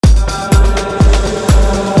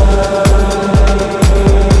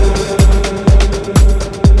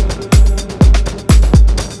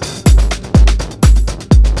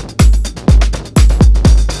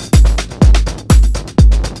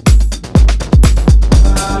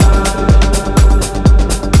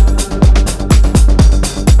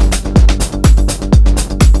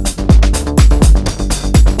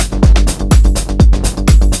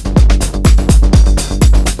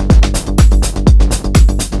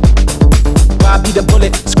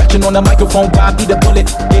bullet. Scratching on the microphone, Bob be the bullet.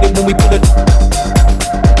 Get it when we pull it.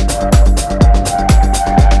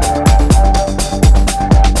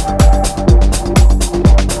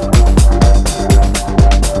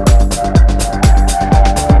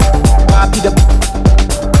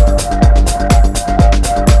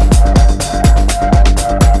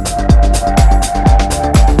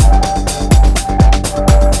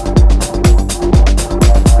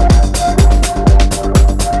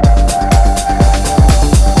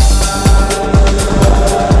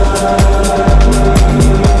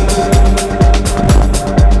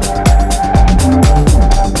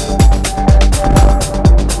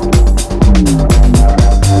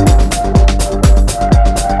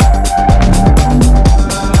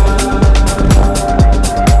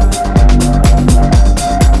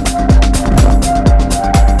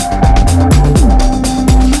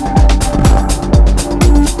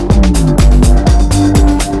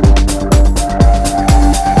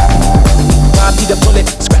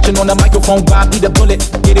 On the microphone, Bob be the bullet.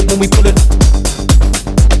 Get it when we pull it.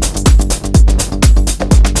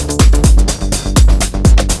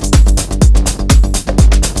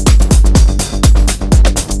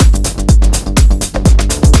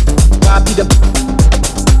 Bob be the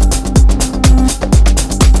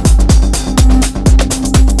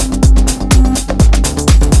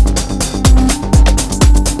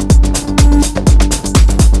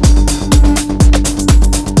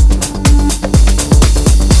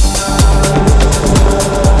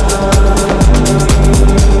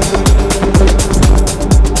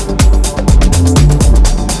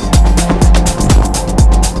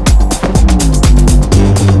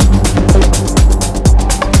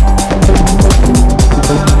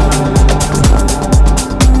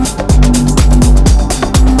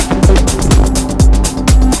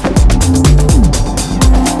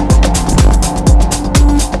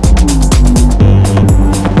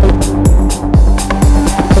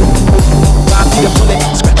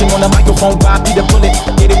microphone, Bob be the bullet.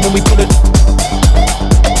 Get it when we pull it.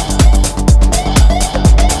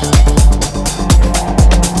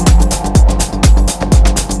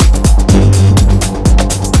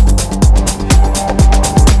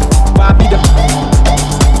 Bob be the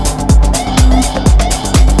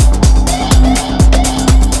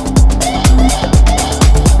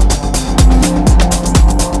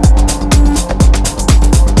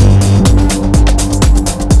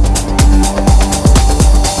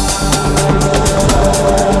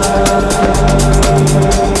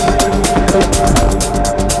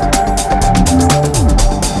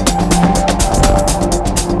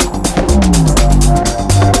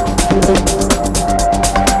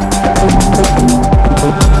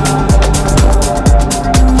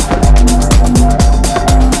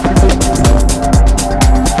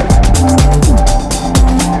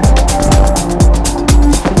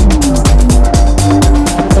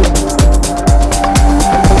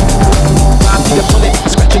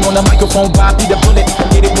on the microphone, Bob be the bullet.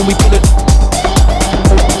 Get it when we pull it.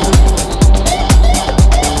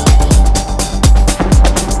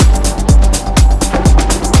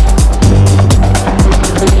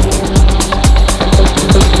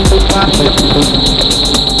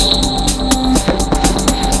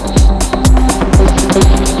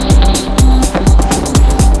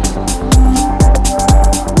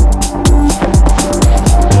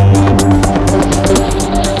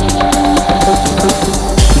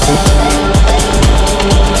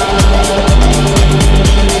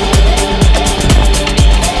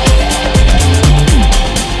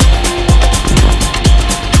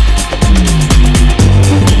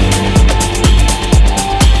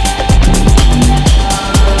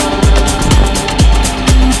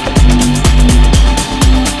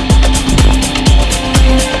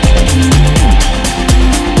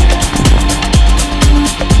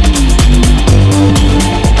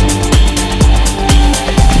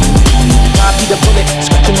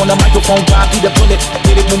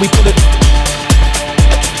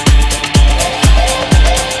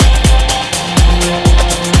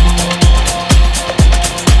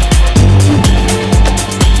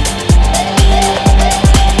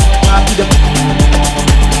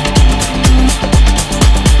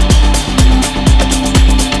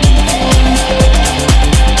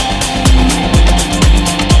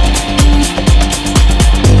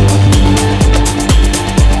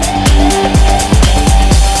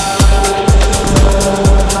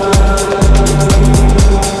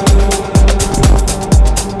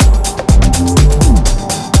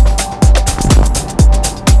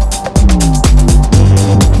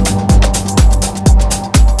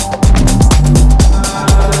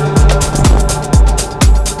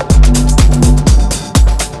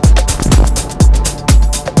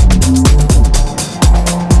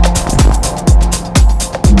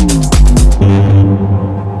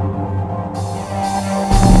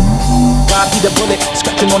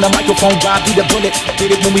 on the microphone, God be the bullet.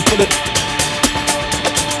 Get it when we pull it.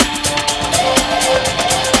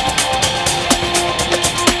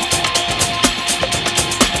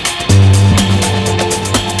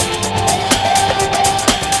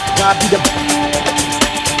 God be the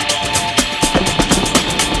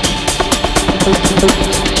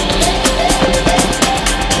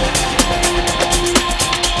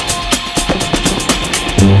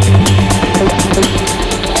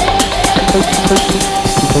Thank you.